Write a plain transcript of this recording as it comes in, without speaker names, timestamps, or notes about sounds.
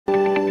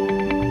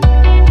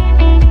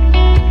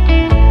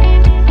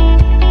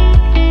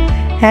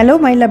Hello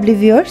my lovely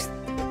viewers,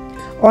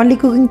 only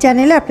cooking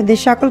চ্যানেলে আপনাদের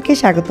সকলকে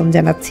স্বাগতম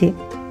জানাচ্ছি।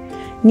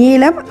 নিয়ে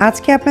এলাম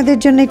আজকে আপনাদের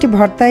জন্য একটি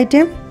ভর্তা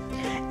আইটেম।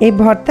 এই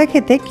ভর্তা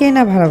খেতে কে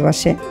না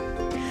ভালোবাসে।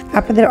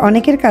 আপনাদের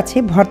অনেকের কাছে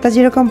ভর্তা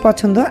যেরকম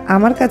পছন্দ,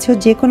 আমার কাছেও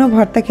যে কোনো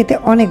ভর্তা খেতে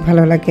অনেক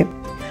ভালো লাগে।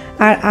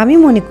 আর আমি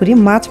মনে করি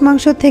মাছ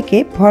মাংস থেকে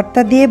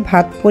ভর্তা দিয়ে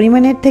ভাত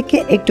পরিমাণের থেকে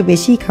একটু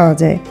বেশিই খাওয়া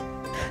যায়।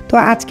 তো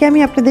আজকে আমি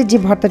আপনাদের যে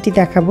ভর্তাটি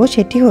দেখাবো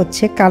সেটি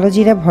হচ্ছে কালো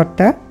জিরা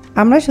ভর্তা।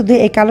 আমরা শুধু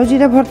এই কালো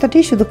জিরা ভর্তাটি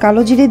শুধু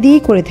কালো জিরে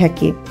দিয়েই করে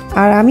থাকি।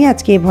 আর আমি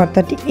আজকে এই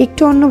ভর্তাটি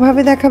একটু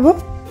অন্যভাবে দেখাবো,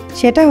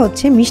 সেটা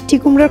হচ্ছে মিষ্টি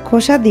কুমড়ার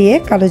খোসা দিয়ে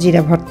কালো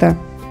জিরা ভর্তা।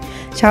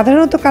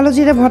 সাধারণত কালো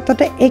জিরা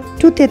ভর্তাটা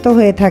একটু তেতো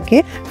হয়ে থাকে,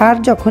 আর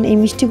যখন এই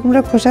মিষ্টি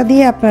কুমড়ার খোসা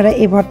দিয়ে আপনারা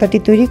এই ভর্তাটি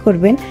তৈরি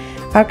করবেন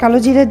আর কালো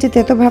জিরার যে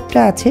তেতো ভাবটা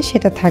আছে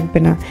সেটা থাকবে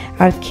না,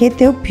 আর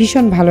খেতেও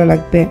ভীষণ ভালো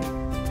লাগবে।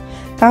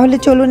 তাহলে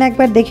চলুন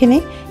একবার দেখে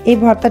নিই এই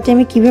ভর্তাটি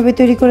আমি কিভাবে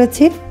তৈরি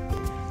করেছি।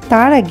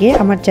 তার আগে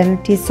আমার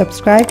চ্যানেলটি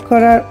সাবস্ক্রাইব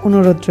করার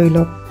অনুরোধ রইল।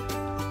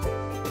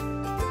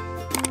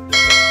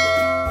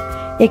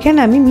 এখানে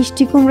আমি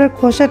মিষ্টি কুমড়ার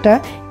খোসাটা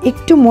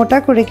একটু মোটা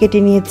করে কেটে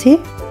নিয়েছি।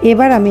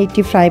 এবার আমি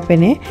একটি ফ্রাই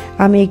প্যানে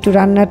আমি একটু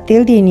রান্নার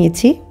তেল দিয়ে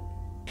নিয়েছি।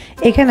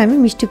 এখানে আমি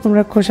মিষ্টি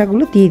কুমড়ার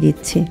খোসাগুলো দিয়ে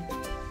দিচ্ছি।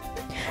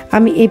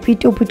 আমি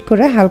এপিট ওপিট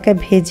করে হালকা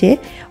ভেজে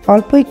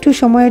অল্প একটু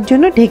সময়ের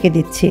জন্য ঢেকে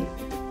দিচ্ছি।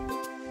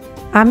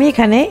 আমি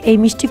এখানে এই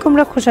মিষ্টি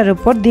কুমড়া খোসার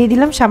উপর দিয়ে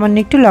দিলাম সামান্য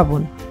একটু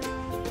লবণ।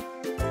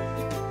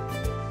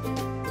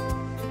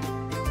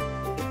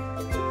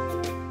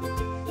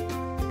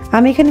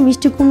 আমি এখানে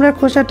মিষ্টি কুমড়ার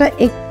খোসাটা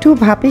একটু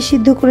ভাপে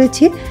সিদ্ধ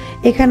করেছি।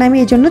 এখানে আমি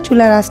এই জন্য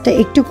চুলার আঁচটা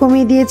একটু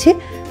কমিয়ে দিয়েছি,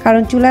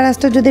 কারণ চুলার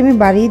আঁচটা যদি আমি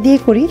বাড়িয়ে দিয়ে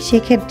করি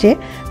সেক্ষেত্রে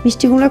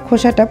মিষ্টি কুমড়ার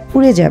খোসাটা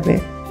পুড়ে যাবে।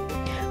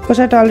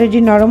 খোসাটা অলরেডি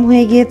নরম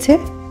হয়ে গিয়েছে।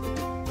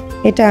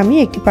 এটা আমি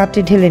একটি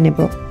পাত্রে ঢেলে নেব।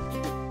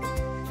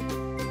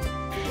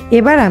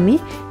 এবার আমি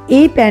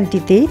এই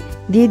প্যানটিতেই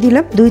দিয়ে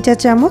দিলাম 2 চা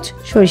চামচ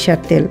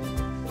সরিষার তেল।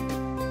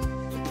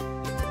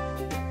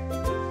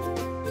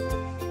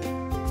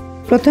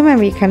 প্রথমে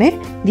আমি এখানে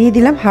দিয়ে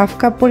দিলাম হাফ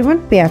কাপ পরিমাণ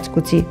পেঁয়াজ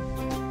কুচি।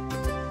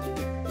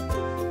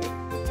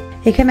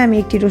 এখানে আমি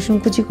একটি রসুন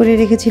কুচি করে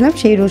রেখেছিলাম,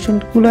 সেই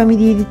রসুনগুলো আমি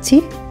দিয়ে দিচ্ছি।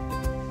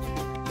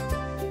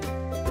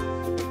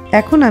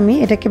 এখন আমি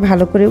এটাকে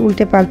ভালো করে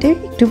উল্টে পাল্টে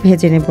একটু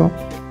ভেজে নেব।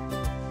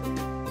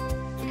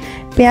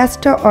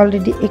 পেঁয়াজটা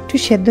অলরেডি একটু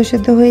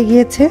সেদ্ধ হয়ে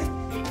গিয়েছে।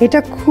 এটা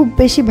খুব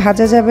বেশি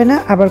ভাজা যাবে না,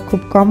 আবার খুব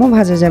কমও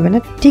ভাজা যাবে না।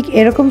 ঠিক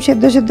এরকম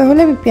সেদ্ধ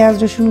হলে আমি পেঁয়াজ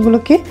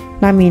রসুনগুলোকে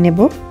নামিয়ে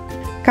নেব।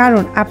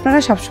 কারণ আপনারা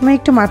সবসময়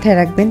একটু মাথায়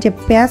রাখবেন যে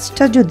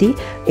পেঁয়াজটা যদি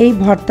এই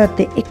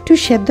ভর্তাতে একটু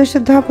সেদ্ধ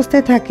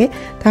অবস্থায় থাকে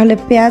তাহলে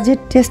পেঁয়াজের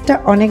টেস্টটা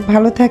অনেক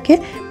ভালো থাকে,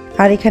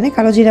 আর এখানে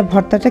কালো জিরা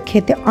ভর্তাটা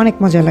খেতে অনেক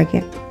মজা লাগে।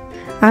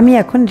 আমি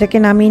এখন এটাকে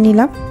নামিয়ে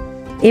নিলাম।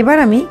 এবার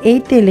আমি এই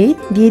তেলেই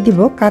দিয়ে দিব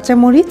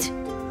কাঁচামরিচ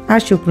আর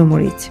শুকনো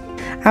মরিচ।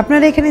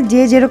 আপনারা এখানে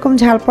যে যেরকম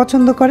ঝাল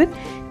পছন্দ করেন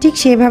ঠিক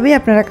সেইভাবেই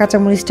আপনারা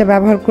কাঁচামরিচটা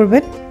ব্যবহার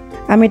করবেন।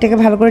 আমি এটাকে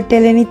ভালো করে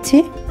টেলে নিচ্ছি।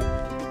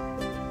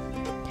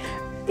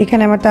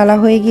 এখানে আমার টালা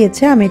হয়ে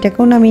গিয়েছে, আমি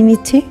এটাকেও নামিয়ে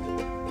নিচ্ছি।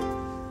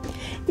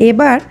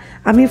 এবার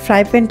আমি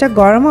ফ্রাই প্যানটা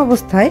গরম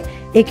অবস্থায়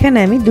এখানে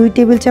আমি 2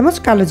 টেবিল চামচ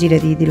কালো জিরা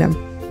দিয়ে দিলাম।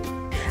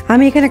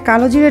 আমি এখানে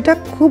কালো জিরাটা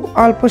খুব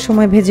অল্প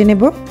সময় ভেজে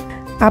নেব।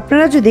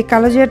 আপনারা যদি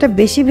কালো জিরাটা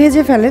বেশি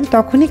ভেজে ফেলেন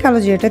তখনই কালো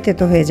জিরাটা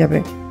তেতো হয়ে যাবে।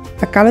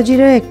 আর কালো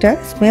জিরার একটা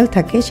স্মেল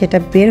থাকে, সেটা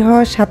বের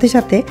হওয়ার সাথে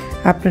সাথে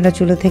আপনারা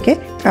চুলা থেকে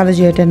কালো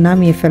জিরাটা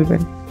নামিয়ে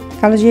ফেলবেন।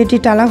 কালো জিরাটি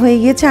টালা হয়ে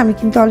গিয়েছে, আমি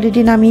কিন্তু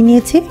অলরেডি নামিয়ে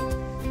নিয়েছি।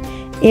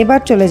 এবার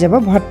চলে যাব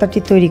ভর্তাটি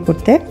তৈরি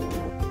করতে।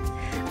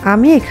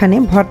 আমি এখানে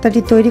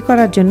ভর্তাটি তৈরি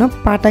করার জন্য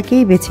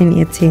পাটাকেই বেছে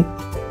নিয়েছি।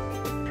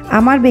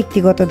 আমার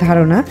ব্যক্তিগত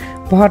ধারণা,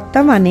 ভর্তা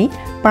মানে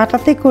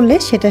পাটাতে করলে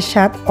সেটার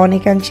স্বাদ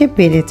অনেকাংশে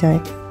বেড়ে যায়।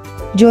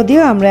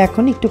 যদিও আমরা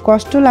এখন একটু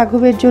কষ্ট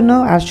লাঘবের জন্য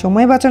আর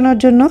সময় বাঁচানোর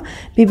জন্য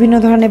বিভিন্ন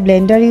ধরনের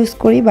ব্লেন্ডার ইউজ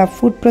করি বা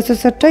ফুড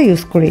প্রসেসরটা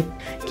ইউজ করি,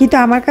 কিন্তু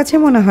আমার কাছে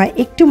মনে হয়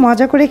একটু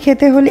মজা করে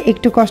খেতে হলে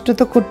একটু কষ্ট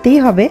তো করতেই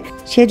হবে।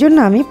 সেজন্য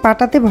আমি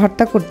পাটাতে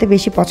ভর্তা করতে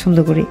বেশি পছন্দ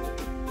করি।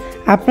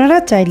 আপনারা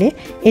চাইলে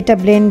এটা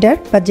ব্লেন্ডার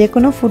বা যে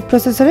কোনো ফুড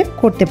প্রসেসরে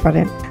করতে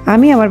পারেন।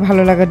 আমি আমার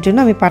ভালো লাগার জন্য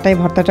আমি পাটায়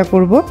ভর্তাটা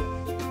করব।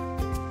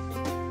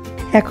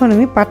 এখন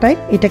আমি পাটায়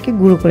এটাকে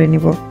গুঁড়ো করে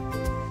নেব।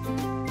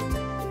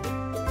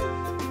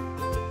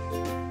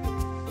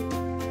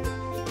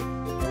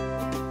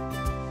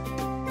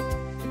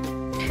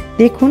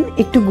 দেখুন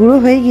একটু গুঁড়ো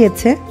হয়ে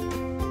গিয়েছে।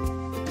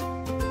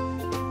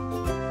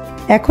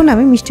 এখন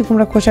আমি মিষ্টি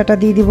কুমড়া খোসাটা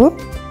দিয়ে দিব।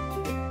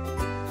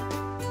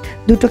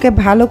 দুটোকে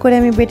ভালো করে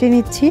আমি বেটে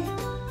নিচ্ছি।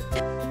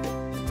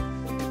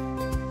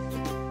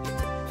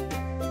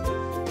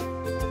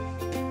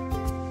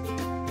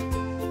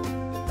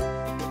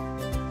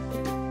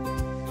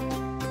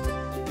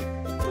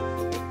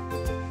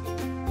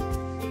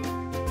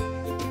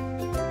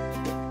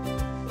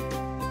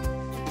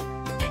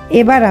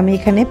 এবার আমি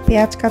এখানে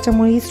পেঁয়াজ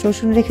কাঁচামরিচ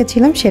রসুন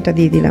রেখেছিলাম সেটা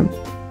দিয়ে দিলাম।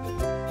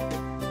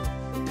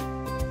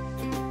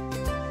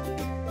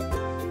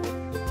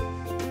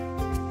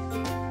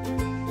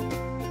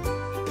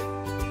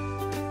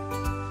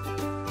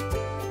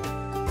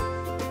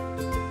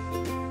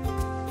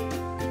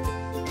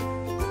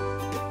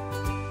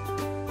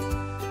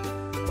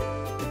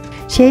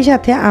 সেই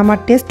সাথে আমার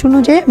টেস্ট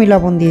অনুযায়ী আমি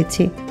লবণ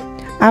দিয়েছি।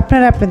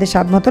 আপনারা আপনাদের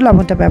স্বাদ মতো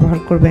লবণটা ব্যবহার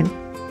করবেন।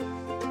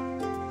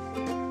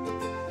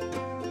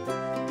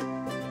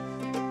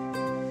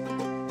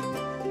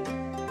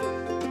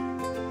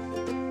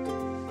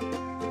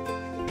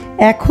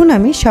 এখন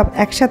আমি সব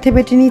একসাথে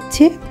বেটে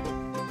নিচ্ছি।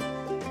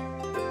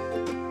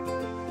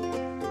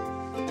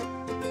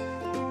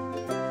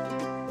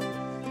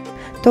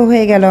 তো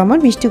হয়ে গেল আমার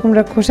মিষ্টি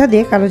কুমড়ার খোসা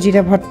দিয়ে কালো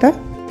জিরা ভর্তা।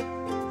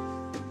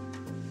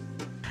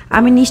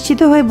 আমি নিশ্চিত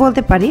হয়ে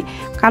বলতে পারি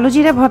কালো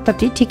জিরা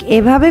ভর্তাটি ঠিক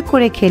এভাবে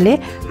করে খেলে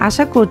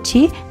আশা করছি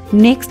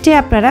নেক্সট ডে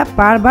আপনারা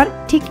বারবার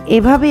ঠিক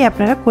এভাবেই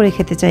আপনারা করে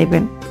খেতে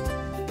চাইবেন।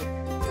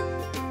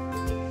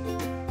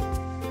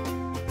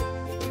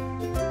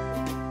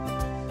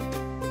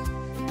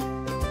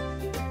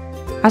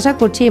 আশা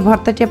করছি এই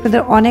ভর্তাটি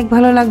আপনাদের অনেক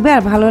ভালো লাগবে,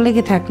 আর ভালো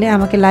লেগে থাকলে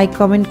আমাকে লাইক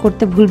কমেন্ট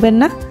করতে ভুলবেন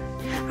না।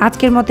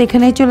 আজকের মতো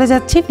এখানেই চলে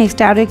যাচ্ছি, নেক্সট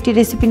আরও একটি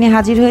রেসিপি নিয়ে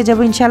হাজির হয়ে যাব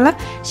ইনশাল্লাহ।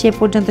 সে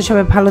পর্যন্ত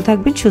সবাই ভালো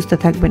থাকবেন, সুস্থ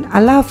থাকবেন।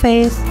 আল্লাহ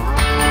হাফেজ।